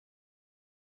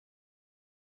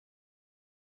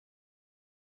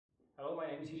Hello, my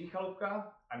name is Jiří Chalupka.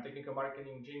 I'm technical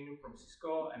marketing engineer from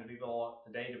Cisco, and we will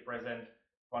today present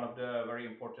one of the very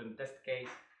important test case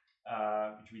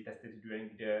which we tested during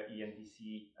the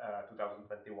EANTC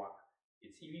 2021.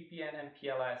 It's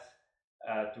EVPN-MPLS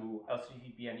to L3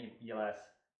 VPN-MPLS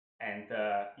and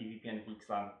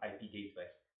EVPN-VXLAN IP Gateway.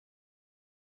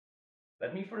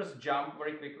 Let me first jump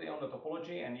very quickly on the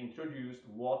topology and introduce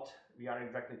what we are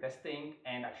exactly testing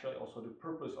and actually also the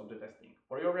purpose of the testing.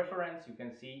 For your reference, you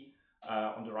can see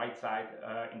on the right side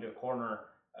in the corner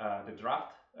the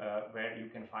draft where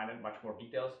you can find much more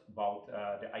details about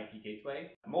the IP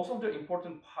gateway. Most of the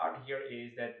important part here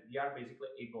is that we are basically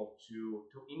able to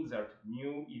insert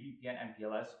new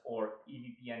EVPN-MPLS or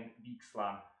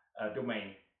EVPN-VXLAN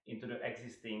domain into the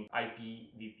existing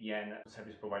IP-VPN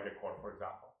service provider core, for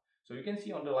example. So you can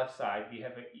see on the left side, we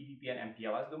have an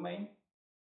EVPN-MPLS domain.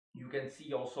 You can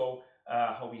see also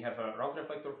how we have a route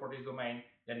reflector for this domain.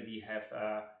 Then we have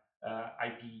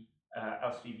IP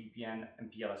L3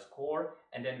 VPN-MPLS core,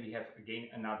 and then we have again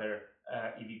another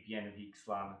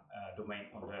EVPN-VXLAN domain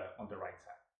on the right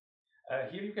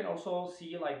side. Here you can also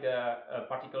see like the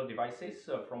particular devices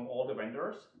from all the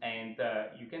vendors, and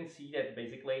you can see that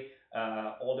basically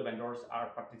all the vendors are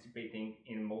participating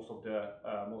in most of the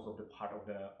part of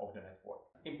the network.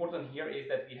 Important here is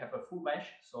that we have a full mesh,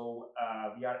 so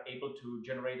we are able to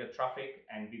generate the traffic,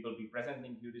 and we will be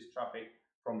presenting you this traffic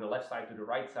from the left side to the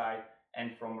right side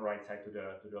and from the right side to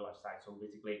the left side. So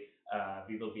basically,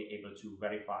 we will be able to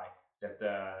verify that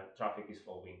the traffic is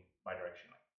flowing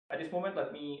bidirectionally. At this moment,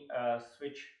 let me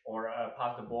switch or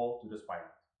pass the ball to the Spirent.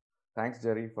 Thanks,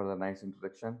 Jerry, for the nice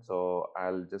introduction. So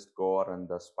I'll just go on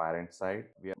the Spirent side.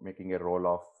 We are making a role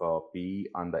of PE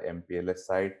on the MPLS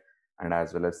side and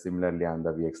as well as similarly on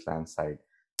the VXLAN side.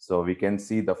 So we can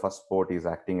see the first port is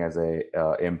acting as a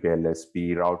MPLS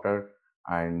PE router,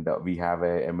 and we have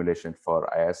a emulation for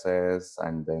ISS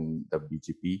and then the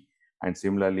BGP. And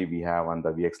similarly, we have on the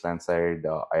VXLAN side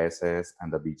ISS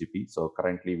and the BGP. So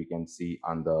currently we can see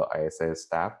on the ISS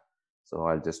tab. So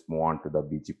I'll just move on to the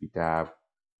BGP tab.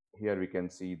 Here we can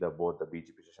see both the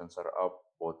BGP sessions are up,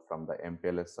 both from the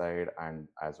MPLS side and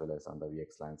as well as on the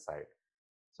VXLAN side.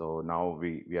 So now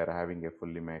we are having a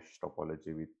fully meshed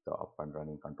topology with the up and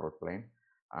running control plane.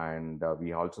 And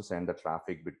we also send the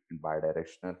traffic between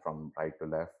bidirectional from right to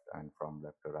left and from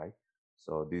left to right.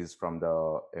 So this is from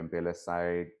the MPLS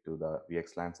side to the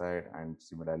VXLAN side, and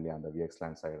similarly on the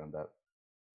VXLAN side on the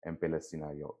MPLS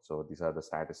scenario. So these are the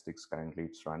statistics currently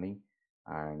it's running,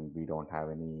 and we don't have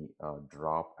any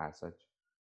drop as such.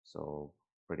 So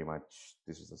pretty much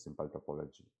this is a simple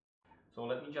topology. So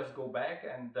let me just go back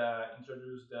and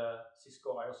introduce the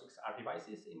Cisco IO6R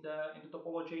devices in the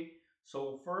topology.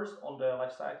 So first on the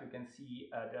left side, you can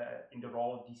see in the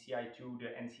role DCI2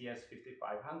 the NCS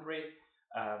 5500,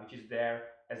 which is there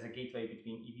as a gateway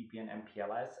between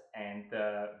EVPN-MPLS and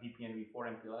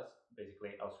VPN-V4-MPLS,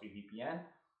 basically L3 VPN.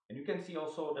 And you can see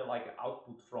also the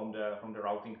output from the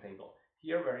routing table.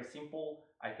 Here, very simple.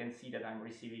 I can see that I'm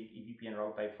receiving EVPN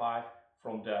route type 5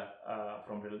 from the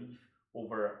leaf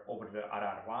over the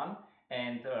RR1,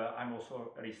 and I'm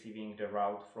also receiving the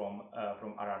route from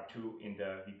RR2 in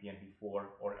the VPN-V4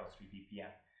 or L3 VPN.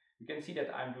 You can see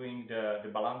that I'm doing the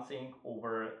balancing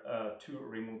over two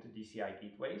remote DCI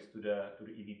gateways to the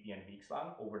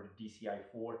EVPN-VXLAN over the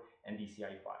DCI4 and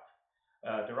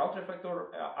DCI5. The route reflector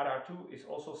RR2 is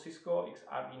also Cisco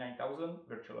XRB9000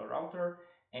 virtual router,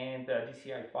 and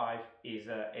DCI5 is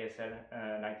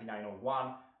ASN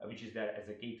 9901, which is there as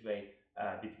a gateway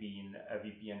between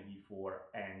VPN-V4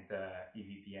 and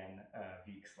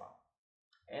EVPN-VXLAN.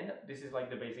 And this is like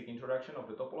the basic introduction of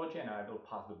the topology, and I will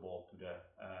pass the ball to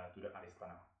the Arista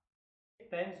now.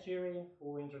 Thanks, Jerry,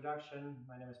 for introduction.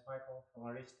 My name is Michael from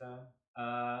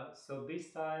Arista. So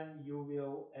this time you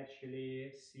will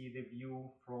actually see the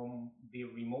view from the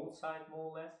remote side,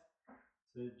 more or less.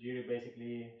 So Jerry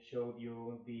basically showed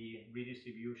you the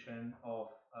redistribution of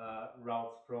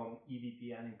routes from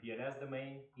EVPN-MPLS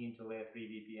domain into layer 3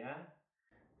 VPN.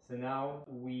 So now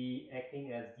we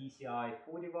acting as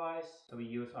DCI4 device. So we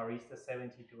use Arista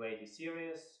 70-80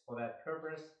 series for that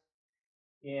purpose.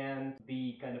 And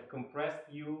the kind of compressed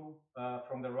view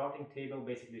from the routing table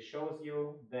basically shows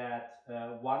you that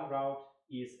one route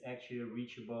is actually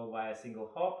reachable via a single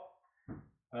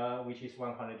hop, which is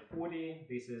 140.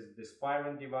 This is the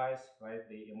Spirent device, right?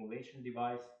 The emulation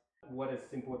device. What is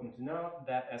important to know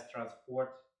that as transport,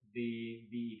 the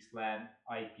VXLAN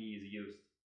IP is used.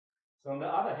 So on the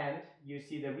other hand, you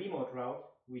see the remote route,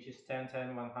 which is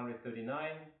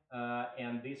 10.10.139,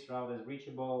 and this route is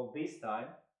reachable this time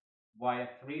via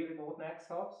 3 remote NACS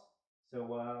hops. So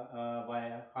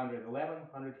via 111,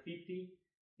 150,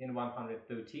 in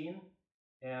 113,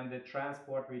 and the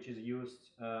transport which is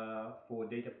used for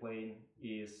data plane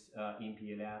is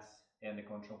MPLS, and the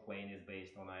control plane is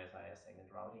based on ISIS segment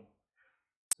routing.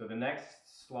 So the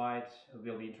next slide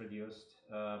will be introduced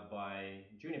by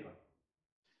Juniper.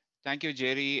 Thank you,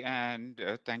 Jerry, and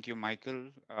thank you,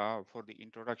 Michael, for the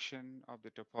introduction of the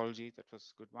topology. That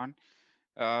was a good one.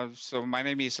 So my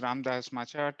name is Ramdas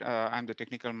Machat. I'm the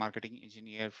technical marketing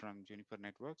engineer from Juniper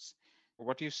Networks.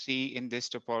 What you see in this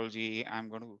topology, I'm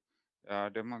going to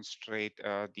demonstrate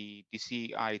the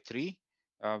DCI3,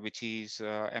 which is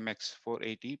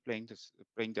MX480 playing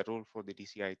the role for the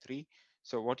DCI3.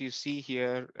 So what you see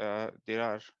here, there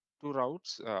are two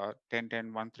routes,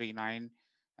 10.10.139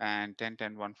 and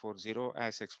 10.10.140,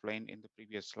 as explained in the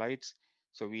previous slides.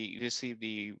 So we receive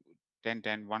the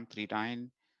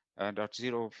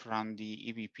 10.10.139.0 from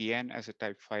the EVPN as a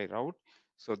type 5 route.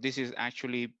 So this is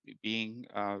actually being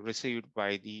received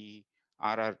by the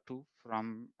RR2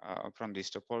 from this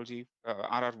topology,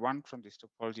 RR1 from this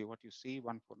topology, what you see,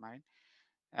 149.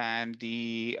 And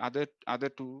the other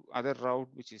route,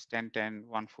 which is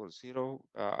 10.10.140,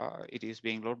 it is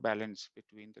being load balanced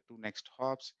between the two next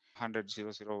hops,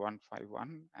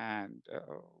 100.0.0.151 and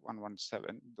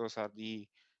 117. Those are the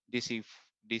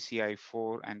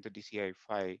DCI4 and the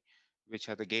DCI5, which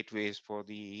are the gateways for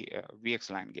the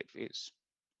VXLAN gateways.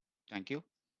 Thank you.